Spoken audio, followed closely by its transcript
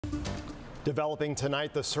Developing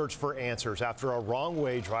tonight, the search for answers after a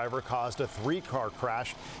wrong-way driver caused a three-car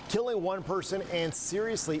crash, killing one person and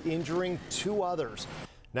seriously injuring two others.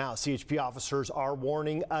 Now, CHP officers are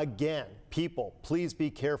warning again. People, please be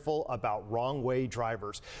careful about wrong-way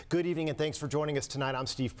drivers. Good evening and thanks for joining us tonight. I'm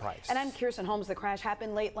Steve Price. And I'm Kirsten Holmes. The crash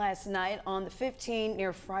happened late last night on the 15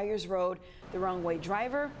 near Friars Road. The wrong-way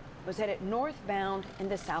driver was headed northbound in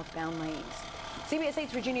the southbound lanes. CBS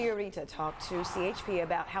 8's Regina Urita talked to CHP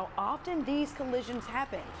about how often these collisions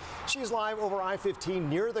happen. She's live over I-15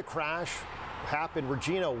 near the crash happened.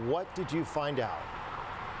 Regina, what did you find out?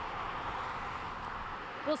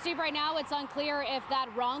 Well, Steve, right now it's unclear if that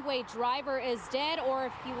wrong-way driver is dead or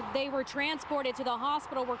if they were transported to the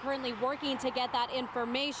hospital. We're currently working to get that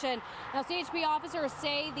information. Now, CHP officers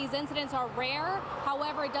say these incidents are rare.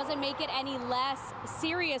 However, it doesn't make it any less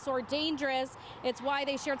serious or dangerous. It's why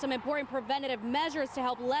they shared some important preventative measures to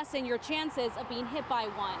help lessen your chances of being hit by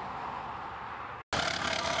one.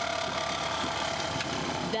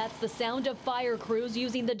 That's the sound of fire crews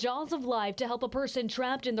using the jaws of life to help a person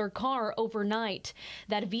trapped in their car overnight.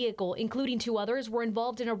 That vehicle, including two others, were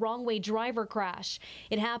involved in a wrong-way driver crash.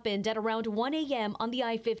 It happened at around 1 a.m. on the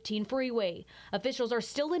I-15 freeway. Officials are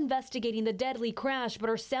still investigating the deadly crash, but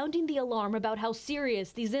are sounding the alarm about how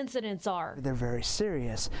serious these incidents are. They're very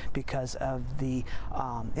serious because of the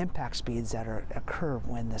impact speeds that occur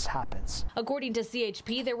when this happens. According to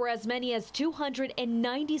CHP, there were as many as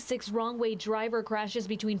 296 wrong-way driver crashes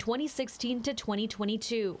between 2016 to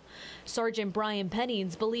 2022. Sergeant Brian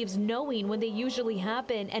Pennings believes knowing when they usually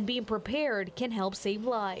happen and being prepared can help save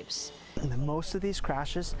lives. Most of these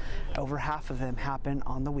crashes, over half of them happen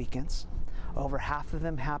on the weekends. Over half of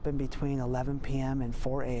them happen between 11 p.m. and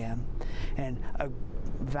 4 a.m. and a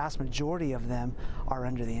vast majority of them are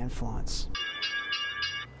under the influence.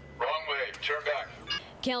 Wrong way, turn back.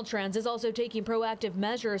 Caltrans is also taking proactive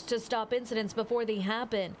measures to stop incidents before they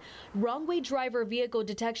happen. Wrong-way driver vehicle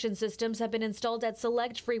detection systems have been installed at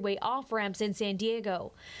select freeway off-ramps in San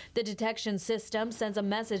Diego. The detection system sends a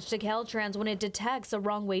message to Caltrans when it detects a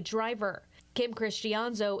wrong-way driver. Kim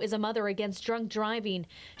Cristianzo is a mother against drunk driving.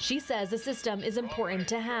 She says the system is important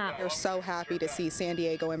to have. We're so happy to see San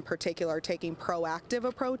Diego in particular taking proactive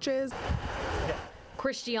approaches.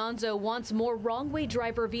 Cristianzo wants more wrong-way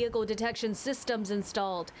driver vehicle detection systems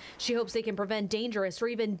installed. She hopes they can prevent dangerous or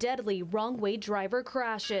even deadly wrong-way driver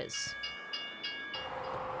crashes.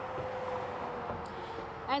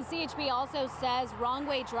 And CHP also says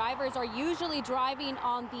wrong-way drivers are usually driving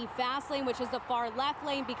on the fast lane, which is the far left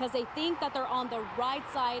lane, because they think that they're on the right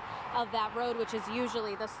side of that road, which is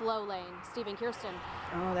usually the slow lane. Stephen, Kirsten.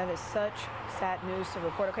 Oh, that is such sad news to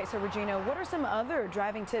report. Okay, so Regina, what are some other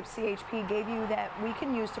driving tips CHP gave you that we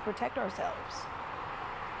can use to protect ourselves?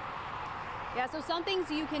 Yeah, so some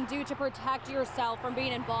things you can do to protect yourself from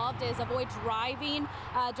being involved is avoid driving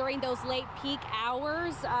during those late peak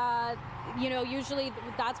hours. Usually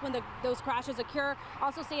that's when those crashes occur.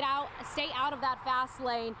 Also stay out of that fast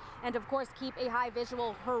lane, and of course keep a high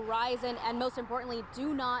visual horizon, and most importantly,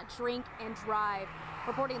 do not drink and drive.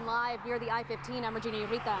 Reporting live near the I-15, I'm Regina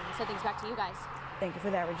Urita. So things back to you guys. Thank you for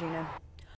that, Regina.